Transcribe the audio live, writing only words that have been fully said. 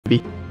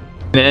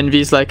And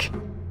Envy's like,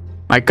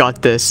 I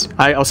got this.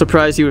 I'll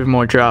surprise you with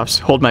more drops.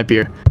 Hold my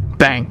beer.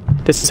 Bang.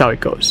 This is how it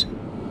goes.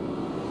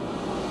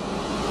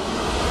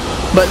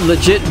 But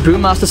legit,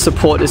 Brewmaster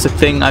support is a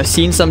thing. I've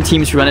seen some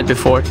teams run it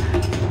before.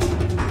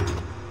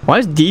 Why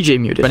is DJ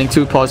muted? Running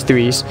 2 pause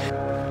 3s.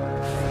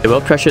 They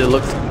will pressure to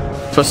look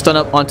for stun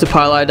up onto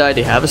pieliedie.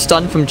 They have a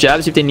stun from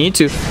Jabz if they need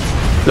to.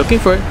 Looking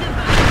for it.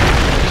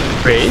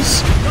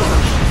 Raise.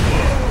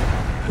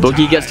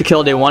 Boogie gets the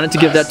kill. They wanted to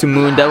give that to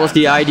Moon. That was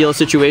the ideal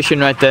situation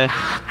right there.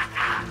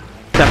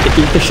 Have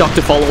to eat the shock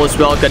to follow as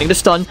well. Getting the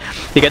stun.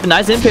 They get the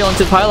nice impale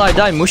onto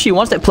pieliedie. Mushi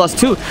wants that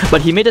 +2,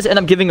 but he may just end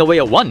up giving away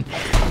a 1.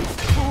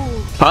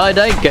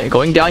 pieliedie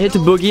going down here to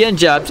Boogie and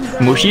Jabz.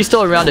 Mushi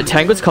still around. The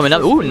Tangle's coming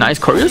up. Ooh, nice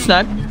choreo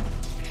snap.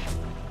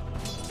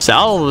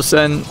 Salves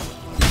and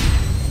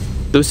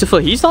Lucifer.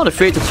 He's not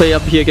afraid to play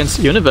up here against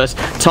Universe.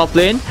 Top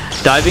lane,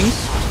 diving.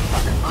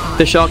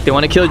 The shock. They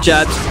want to kill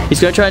Jabz. He's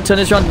going to try and turn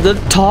this around. The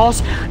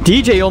toss.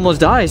 DJ almost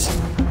dies.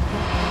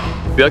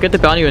 We'll get the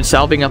bounty and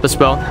salving up as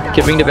well.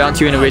 Giving the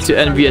bounty in a way to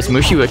Envy as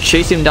Mushi will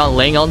chase him down,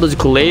 laying all those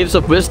glaives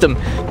of wisdom.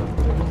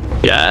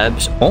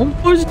 Jabz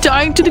almost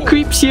dying to the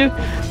creeps here.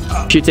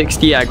 She takes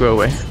the aggro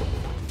away.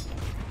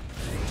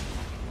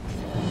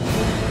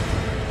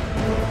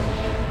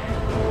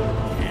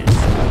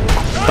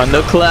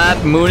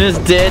 Thunderclap. Moon is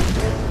dead.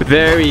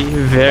 Very,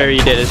 very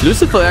dead. As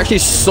Lucifer actually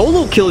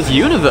solo kills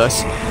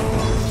Universe.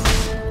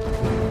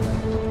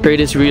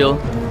 Trade is real.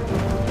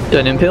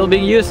 An impale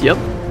being used? Yep.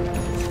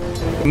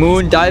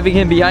 Moon diving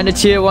him behind the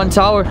tier 1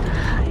 tower.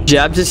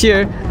 Jabz is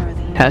here.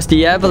 Has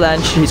the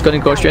avalanche. He's going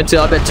to go straight into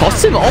Abed.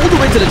 Tosses him all the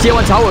way to the tier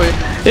 1 tower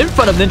in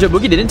front of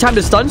ninjaboogie. They didn't time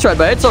the stun strike,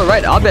 but it's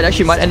alright. Abed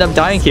actually might end up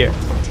dying here.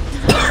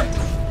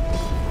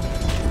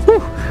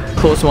 Whew.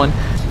 Close one.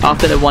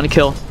 After that 1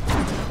 kill.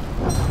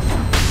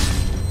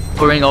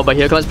 Pouring over.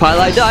 Here comes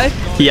pieliedie.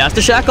 He has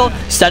the shackle.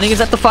 Standing is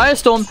at the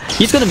firestorm.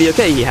 He's going to be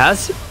okay. He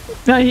has...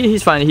 Yeah,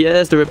 he's fine. He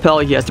has the repel.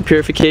 He has the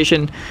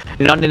purification.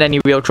 Not in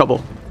any real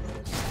trouble.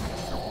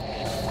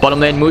 Bottom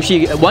lane,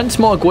 Mushi once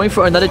more going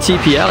for another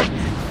TP out.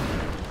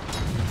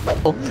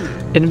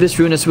 In this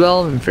rune as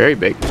well, very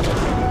big.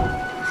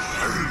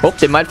 Oh,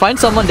 they might find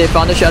someone. They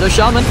found a Shadow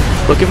Shaman.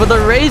 Looking for the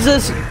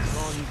raises.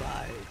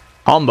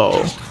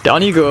 Combo.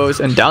 Down he goes,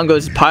 and down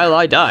goes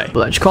pieliedie.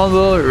 Blanche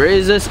combo,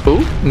 raises.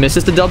 Ooh,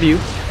 misses the W.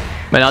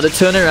 But now the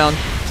turnaround.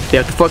 They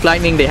have the Fork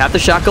Lightning. They have the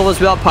Shackle as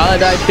well.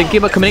 pieliedie thinking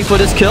about committing for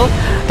this kill.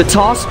 The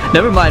toss.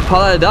 Never mind.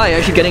 pieliedie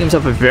actually getting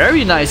himself a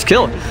very nice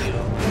kill.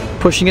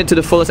 Pushing it to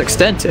the fullest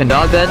extent. And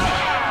Abed.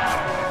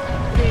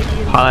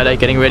 pieliedie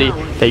getting ready.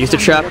 They use the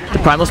trap. The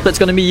Primal Split's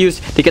going to be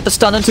used. They get the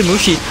stun onto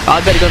Mushi.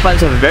 Abed going to find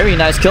himself a very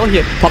nice kill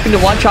here. Popping the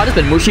 1 charges,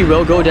 but Mushi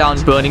will go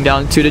down. Burning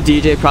down to the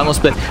DJ Primal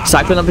Split.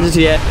 Cycling up into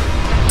the air.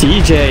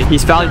 DJ,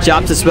 he's found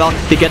Jabz as well.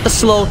 They get the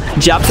slow.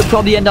 Jabz will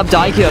probably end up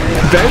dying here.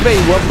 Very,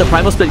 very worth the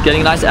Primal Split.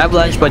 Getting a nice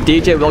avalanche, but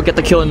DJ will get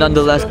the kill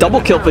nonetheless. Double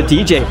kill for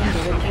DJ.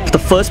 The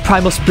first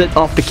Primal Split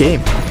of the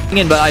game.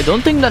 But I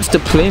don't think that's the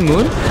play,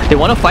 Moon. They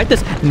want to fight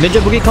this.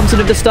 ninjaboogie comes in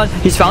with the stun.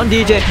 He's found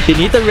DJ. They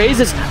need the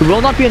raises. Will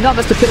not be enough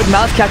as the Pit of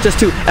Malice catches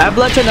too.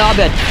 Avalanche and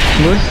Abed.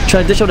 Moon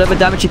trying to dish out whatever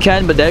damage he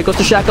can, but there goes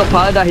the Shackle.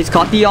 pieliedie. He's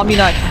caught the Omni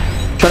Knight.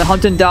 Trying to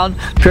hunt him down.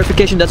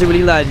 Purification doesn't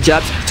really land.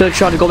 Jabz still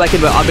trying to go back in,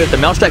 but Abed, the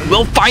Mail Strike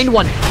will find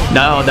one.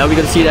 Now we're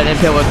going to see that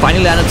impale will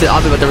finally land onto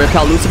Abed, but the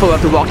repel. Lucifer will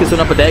have to walk this one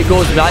up, but there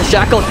goes. Nice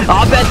Shackle.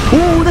 Abed.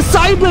 Ooh, the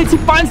side blades. He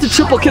finds the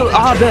triple kill.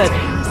 Abed.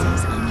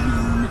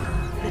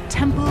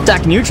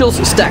 Stack neutrals,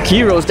 stack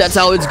heroes. That's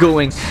how it's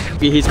going.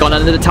 He's gone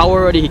under the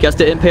tower already. He gets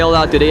the impale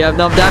out. Do they have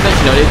enough damage?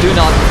 No, they do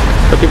not.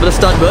 Looking for the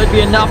stun. Will it be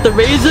enough? The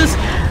raises.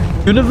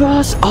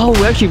 Universe. Oh,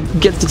 we actually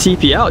gets the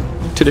TP out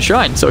to the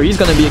shrine, so he's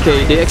gonna be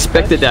okay. They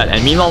expected that,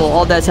 and meanwhile, while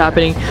all that's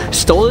happening,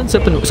 stolen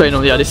serpent. Sorry,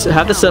 no, yeah, they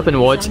have the serpent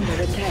wards,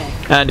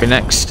 and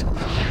next.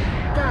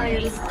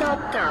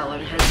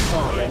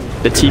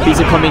 The TPs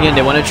are coming in.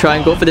 They want to try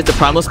and go for this. The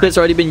Primal Split's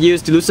already been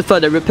used.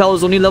 Lucifer, the repel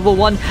is only level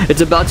 1.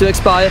 It's about to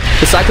expire.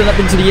 The cycling up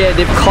into the air.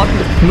 They've caught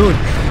Moon.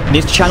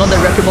 Needs to channel the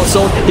Requiem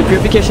Soul, the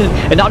Purification,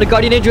 and now the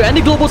Guardian Angel and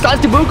the Global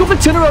Stance. They will go for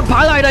turnaround.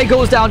 pieliedie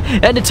goes down,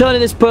 and the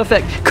turn is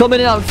perfect.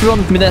 Coming out from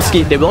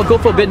MINESKI. They will go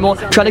for a bit more,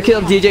 trying to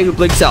kill DJ who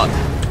blinks out.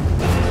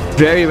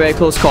 Very, very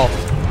close call.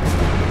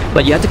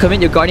 But you have to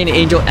commit your Guardian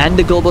Angel and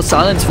the Global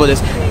Silence for this.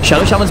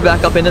 Shadow Shaman's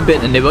back up in a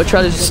bit, and they will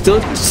try to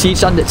still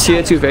siege on the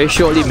tier 2 very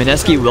shortly.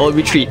 MINESKI will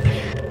retreat.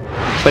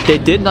 But they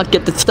did not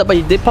get the stuff, but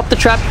he did pop the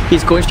trap.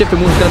 He's going straight for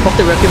Moon. He's going to pop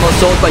the Requiem of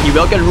Souls, but he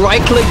will get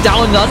right-click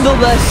down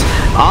nonetheless.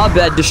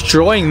 Abed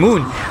destroying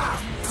Moon.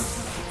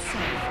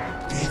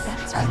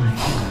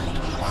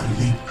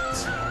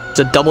 It's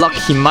a double lock.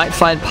 He might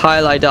find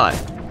pieliedie.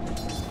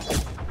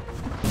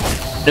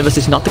 This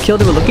is not the kill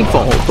they were looking for.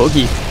 Oh,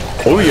 Boogie.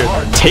 Courier.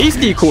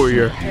 Tasty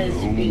courier.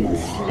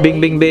 Bing,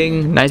 bing,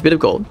 bing. Nice bit of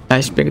gold.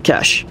 Nice bit of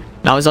cash.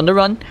 Now he's on the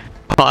run.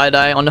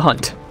 pieliedie on the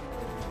hunt.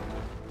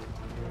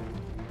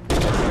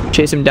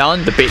 Chase him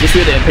down. The bait is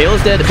real. The impale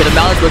is there. The Pit of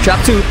Malice will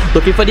trap 2.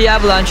 Looking for the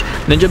avalanche.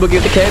 Ninjaboogie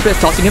with the carry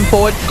press. Tossing him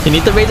forward. He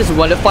needs the raises. We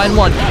want to find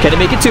 1. Can he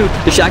make it 2?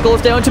 The Shackle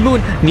is there onto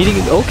Moon.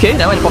 Needing... Okay,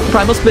 now I pop the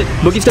Primal Split.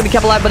 Boogie's going to be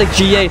kept alive by the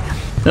GA.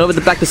 And over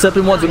the back, the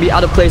Serpent ones will be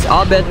out of place.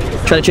 Abed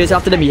trying to chase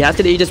after them. He has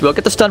to Aegis. Will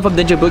get the stun from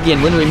ninjaboogie,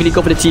 and Win will immediately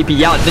go for the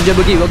TP out.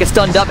 ninjaboogie will get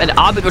stunned up, and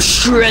Abed will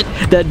shred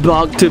that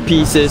bug to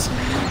pieces.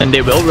 And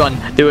they will run.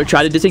 They will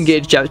try to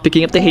disengage. Jabz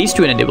picking up the haste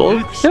twin, and they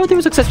will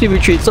successfully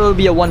retreat. So it will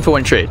be a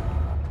 1-for-1 trade.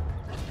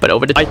 But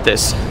over to fight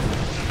this.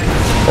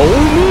 Oh,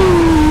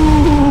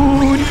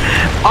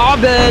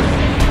 Abed!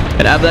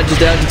 And Avalanche is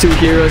down to 2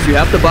 heroes. You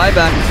have to buy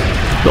back.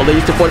 Will they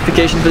use the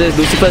fortification for this?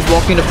 Lucifer is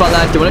walking in the front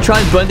lines. They want to try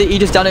and burn the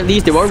Aegis down at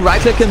least. They will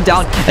right-click him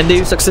down, and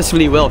they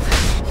successfully will.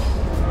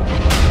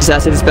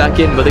 Assassin is back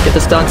in. Will they get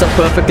the stuns up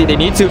perfectly? They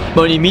need to,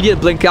 but an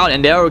immediate blink out,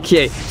 and they are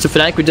okay. So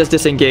Fnatic would just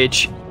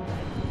disengage.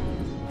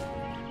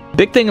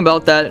 Big thing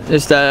about that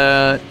is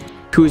that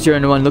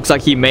Ku0 looks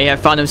like he may have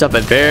found himself a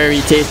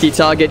very tasty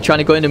target, trying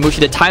to go into Mushi.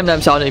 The time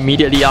lamps out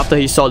immediately after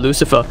he saw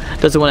Lucifer.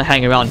 Doesn't want to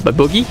hang around, but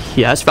Boogie,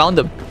 he has found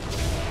him.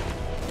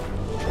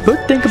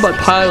 Good think about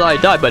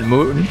pieliedie, but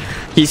Moon,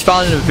 he's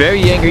found a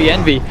very angry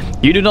Envy.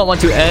 You do not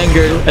want to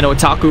anger an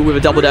otaku with a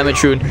double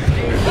damage rune.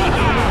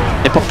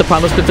 They pop the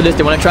primal split for this.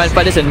 They want to try and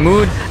fight this, and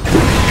Moon,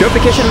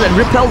 Purification and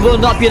Repel will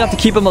not be enough to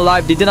keep him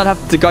alive. They did not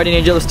have the Guardian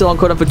Angel still on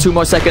cooldown for 2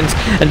 more seconds.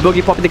 And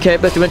Boogie popping the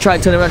Carapace. They're going to try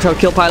and turn around, try to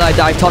kill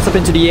pieliedie. Toss up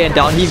into the air, and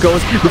down he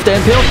goes with the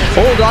Impale.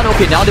 Hold on.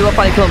 Okay, now they will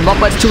finally kill him up,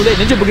 but it's too late.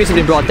 Ninjaboogie's have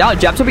been brought down.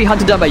 Jabz will be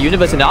hunted down by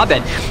Universe and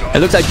Abed. It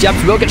looks like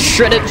Jabz will get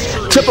shredded.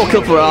 Triple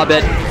kill for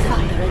Abed.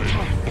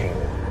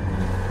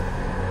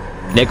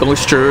 They're going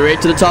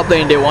straight to the top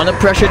lane. They want to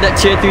pressure that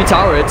tier 3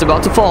 tower. It's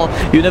about to fall.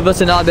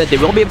 Universe and Abed, they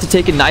will be able to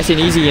take it nice and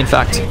easy, in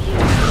fact.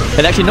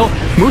 And actually, no,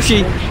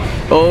 Mushi.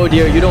 Oh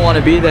dear, you don't want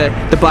to be there.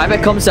 The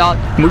buyback comes out.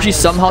 Mushi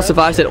somehow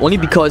survives it only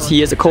because he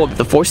has a core with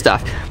the Force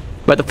Staff.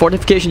 But the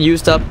fortification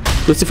used up,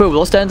 Lucifer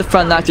will stand in the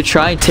front line to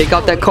try and take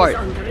out that cart.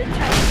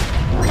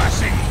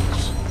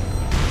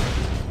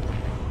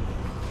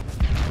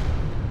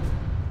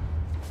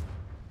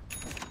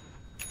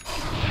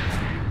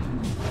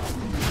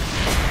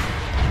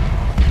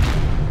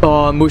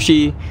 Oh,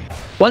 Mushi.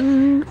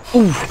 One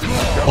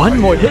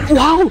more hit.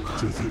 Wow!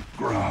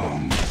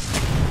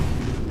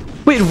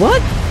 Wait,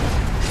 what?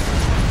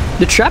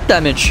 The trap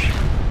damage.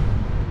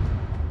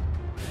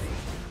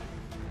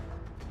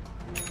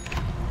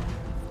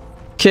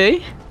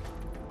 Okay.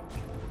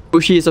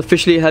 Mushi is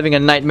officially having a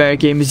nightmare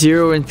game.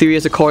 0 and 3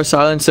 as a core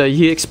silencer.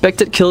 He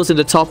expected kills in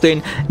the top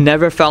lane,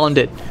 never found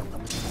it.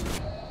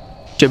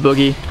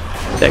 Jaboogie.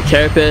 That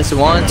Carapace,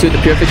 1, 2, the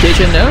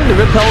Purification, no, the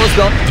Repel as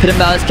well. Hit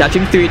him out,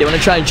 catching 3. They want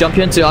to try and jump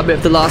here into Abed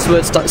with the last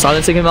word, start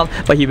silencing him up,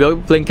 but he will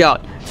blink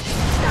out.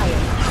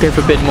 Going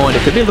for a bit more. They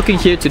could be looking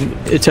here to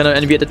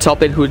EternaLEnVy at the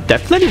top lane, who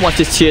definitely wants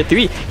this tier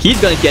 3. He's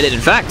going to get it,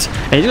 in fact.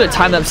 And he's going to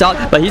time lapse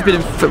out, but he's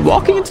been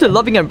walking into the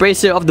loving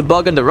embrace here of the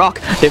bug and the rock.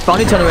 They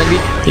found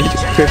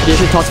EternaLEnVy.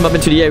 Purification, toss him up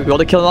into the air. We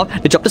want to kill him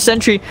off. They drop the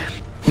sentry.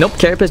 Nope,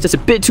 Carapace just a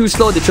bit too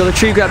slow. They throw the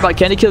tree grab, but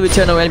can they kill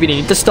EternaLEnVy? They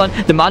need to stun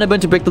the mana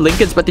burn to break the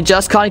Lincolns, but they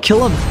just can't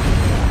kill him.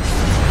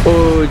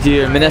 Oh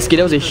dear, MINESKI,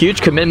 that was a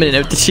huge commitment,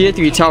 and with the tier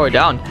 3 tower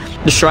down,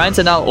 the shrines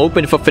are now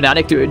open for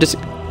Fnatic to just...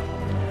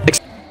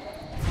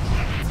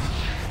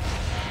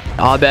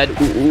 Abed,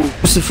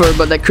 Lucifer,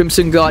 but that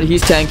Crimson God,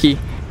 he's tanky.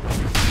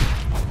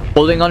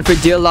 Holding on for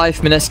dear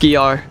life,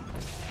 MINESKI are.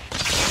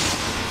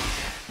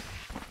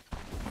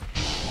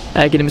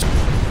 Aghanim.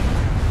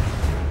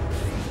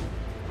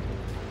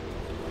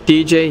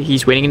 DJ,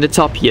 he's waiting in the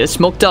top. He is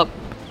smoked up.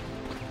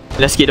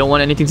 MINESKI don't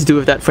want anything to do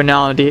with that for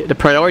now. The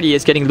priority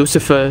is getting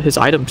Lucifer his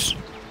items.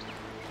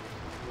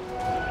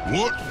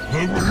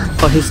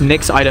 Or his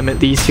next item at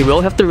least. He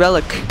will have the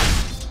relic.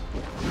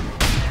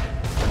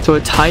 So a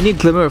tiny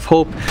glimmer of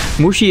hope.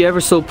 Mushi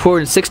ever so poor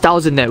and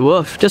 6,000 net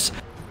worth. It's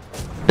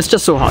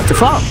just so hard to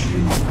farm.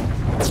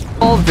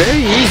 All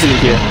very easily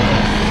here.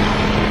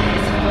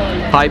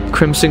 Hype,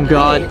 Crimson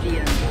God.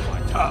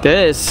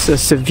 There is a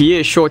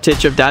severe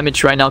shortage of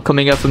damage right now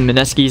coming up from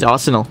MINESKI's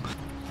arsenal.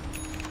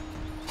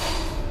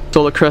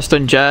 Solar Crest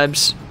on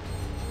Jabz.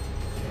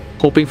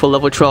 Hoping for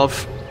level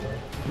 12.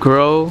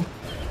 Grow.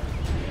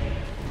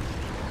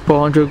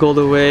 400 gold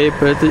away,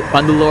 but the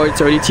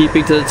Underlord's already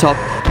TPing to the top.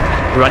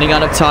 Running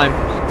out of time.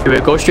 We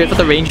will go straight for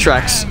the range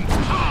tracks.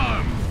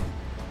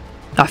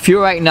 I feel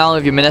right now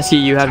if you're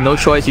MINESKI, you have no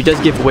choice. You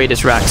just give away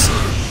this Rax.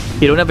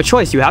 You don't have a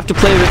choice. You have to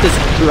play with this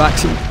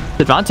Rax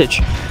advantage.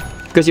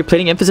 Because you're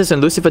playing emphasis on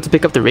Lucifer to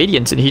pick up the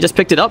Radiance, and he just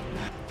picked it up.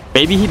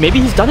 Maybe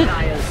he's done it.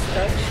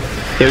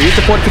 He'll use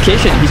the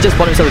fortification. He's just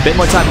bought himself a bit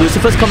more time.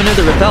 Lucifer's coming in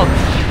with the Repel.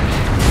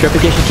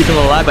 Purification keeping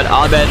him alive, but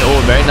Abed,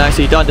 oh, very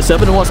nicely done. The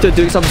Serpent wants to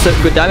do some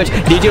good damage.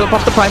 DJ will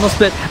pop the Primal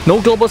Split. No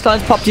Global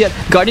Slams popped yet.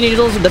 Guardian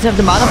Angels doesn't have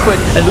the mana for it,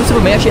 and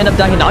Lucifer may actually end up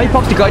dying. Now he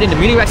pops the Guardian. The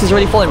Melee Rex is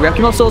already falling.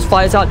 Requiem of Souls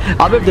fires out.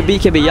 Abed with the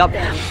BKB up.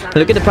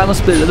 Look at the Primal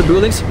Split. Little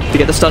Brewlings to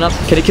get the stun up.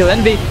 Can he kill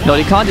Envy? No,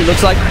 he can't. It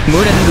looks like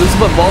Moon and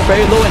Lucifer fall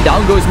very low, and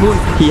down goes Moon.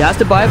 He has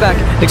the buyback.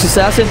 Next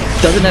Assassin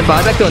doesn't have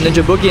buyback though.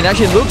 ninjaboogie, and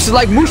actually looks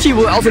like Mushi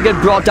will also get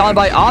brought down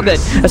by Abed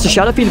as the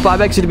Shadow Fiend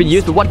buyback should have been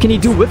used. But what can he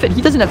do with it?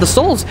 He doesn't have the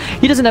souls.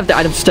 He doesn't have the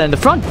items to stand in the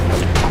front.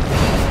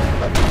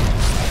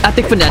 I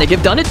think Fnatic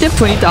have done it. They have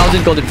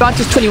 20,000 gold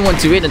advantage, 21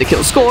 to 8 in the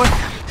kill score.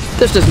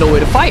 There's just no way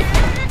to fight.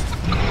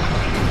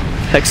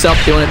 Hex up.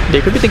 They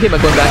could be thinking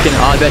about going back in.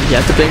 Abed, he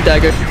has the Blink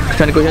Dagger.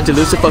 Trying to go into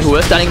Lucifer, who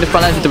is standing in the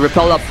front lines with the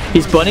Repel up.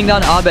 He's burning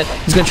down Abed.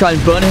 He's going to try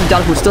and burn him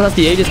down, who still has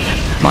the Aegis.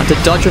 To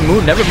dodge a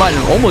move, never mind,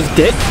 almost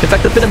dead. In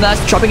fact, the Phantom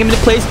Blast chopping him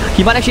into place.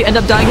 He might actually end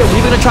up dying here.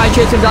 We're going to try and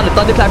chase him down. The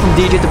Thunderclap from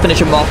DJ to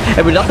finish him off.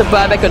 And without the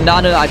buyback on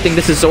Nana, I think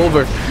this is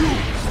over.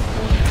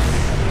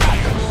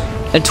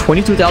 And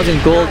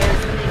 22,000 gold.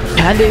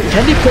 Can they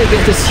play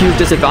against this huge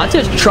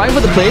disadvantage? Trying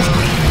for the place.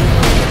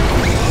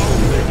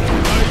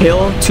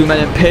 Pale,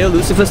 2-man Impale.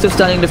 Lucifer still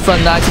standing in the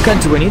front lines. He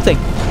can't do anything.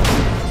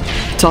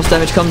 Toss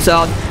damage comes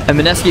out. And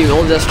MINESKI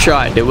will just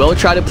try. They will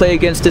try to play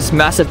against this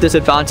massive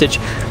disadvantage.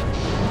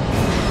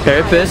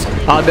 Paraphrase,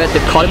 Abed,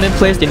 they've caught him in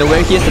place, they know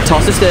where he is, the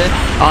toss is there.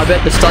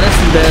 Abed, the stun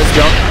is there as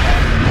well.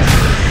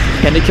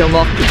 Can they kill him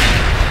off?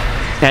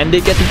 Can they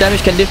get the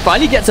damage? Can they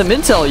finally get some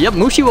intel? Yep,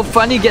 Mushi will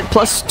finally get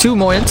 +2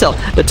 more intel.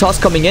 The toss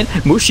coming in,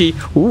 Mushi,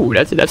 ooh,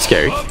 that's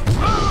scary.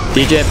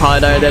 DJ and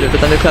pieliedie there with the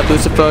Thunderclap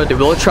Lucifer. They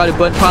will try to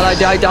burn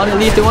pieliedie down at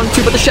least they want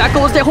to, but the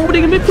shackles, they're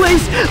holding him in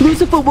place.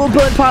 Lucifer will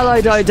burn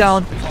pieliedie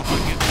down.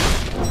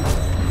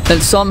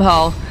 And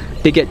somehow,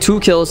 they get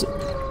 2 kills.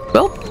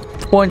 Well,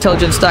 4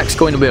 intelligence stacks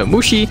going to be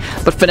Mushi,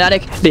 but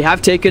Fnatic, they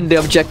have taken the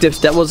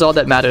objectives. That was all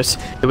that matters.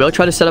 They will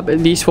try to set up at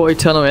least for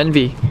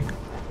EternaLEnVy.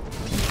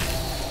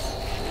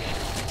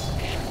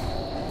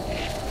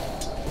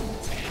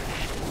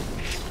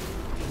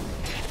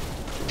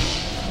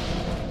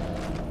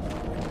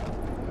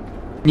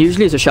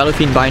 Usually as a Shadow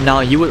Fiend by now,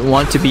 you would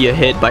want to be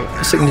ahead by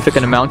a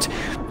significant amount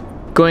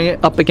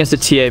going up against the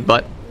TA,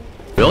 but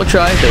we'll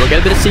try. They will get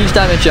a bit of siege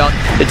damage out.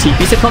 The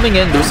TPs are coming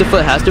in.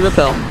 Lucifer has to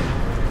repel.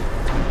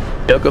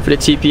 They'll go for the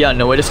TP out,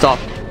 nowhere to stop.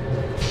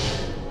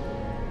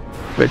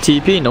 For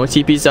TP, no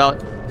TP's out.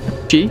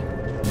 G,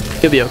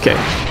 he'll be okay.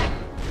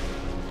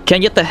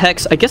 Can't get the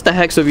Hex. I guess the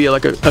Hex will be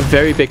like a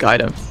very big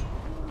item.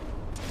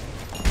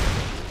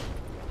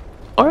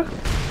 Or,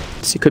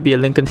 it could be a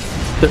Lincoln.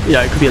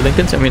 Yeah, it could be a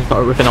Lincoln. I mean,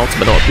 with an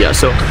ultimate ult. Yeah,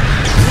 so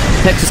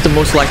Hex is the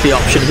most likely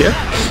option here.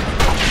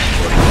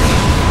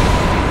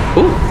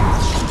 Ooh.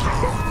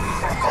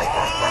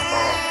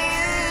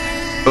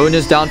 Owen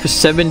is down for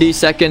 70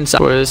 seconds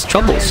for his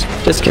troubles,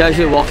 just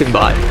casually walking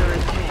by.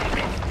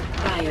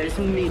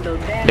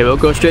 They will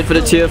go straight for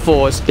the tier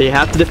 4s. They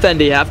have to defend,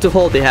 they have to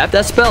hold, they have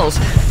their spells.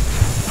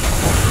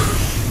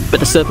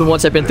 But the Serpent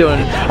Wands have been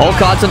thrown. All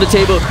cards on the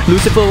table.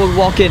 Lucifer will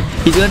walk in.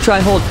 He's going to try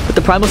and hold, but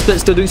the Primal Split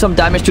still doing some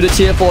damage to the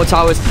tier 4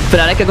 towers.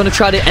 Fnatic are going to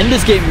try to end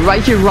this game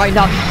right here, right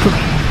now.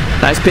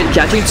 Nice pit,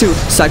 catching 2.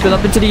 Cyclone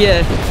up into the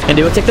air. And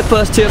they will take the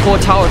first tier 4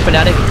 tower.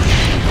 Fnatic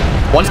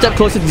 1 step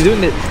closer to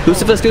doing it.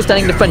 Lucifer still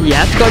standing in the front. He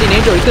has the Guardian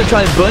Angel. He's going to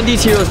try and burn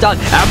these heroes down.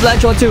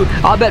 Avalanche on 2.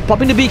 Abed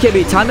popping the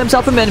BKB. Time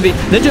himself from Envy.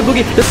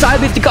 Ninjaboogie. The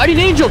side base. The Guardian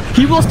Angel.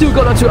 He will still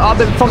go down to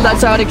Abed from that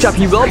Psionic Trap.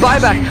 He will buy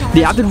back.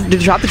 They have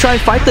to try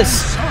and fight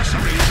this.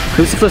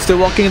 Lucifer still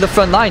walking in the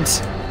front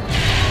lines.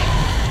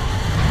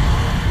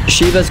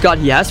 Shiva's got.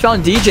 He has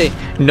found DJ.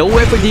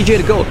 Nowhere for DJ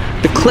to go.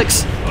 The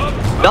clicks.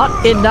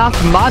 Not enough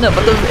mana,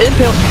 but the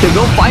Impale, they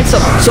will find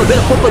some. So a bit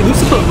of hope, but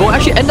Lucifer will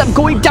actually end up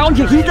going down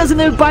here. He doesn't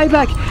have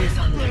buyback.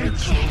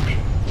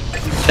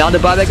 Down the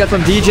buyback got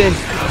from DJ.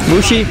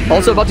 Mushi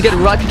also about to get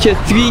right here.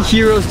 3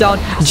 heroes down.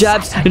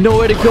 Jabz,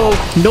 nowhere to go,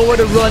 nowhere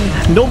to run.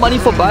 No money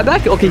for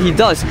buyback? Okay, he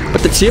does.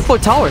 But the tier 4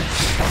 tower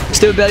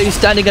still barely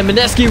standing, and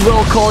MINESKI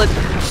will call it.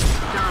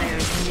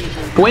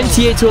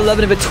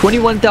 28-11 of a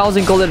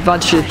 21,000 gold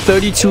advantage,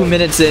 32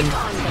 minutes in.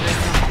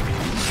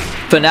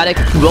 Fnatic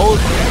will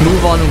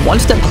move on 1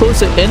 step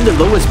closer in the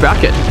lowest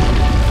bracket.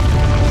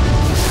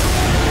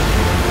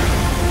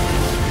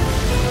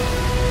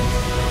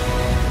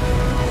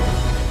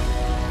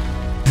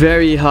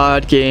 Very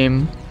hard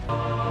game.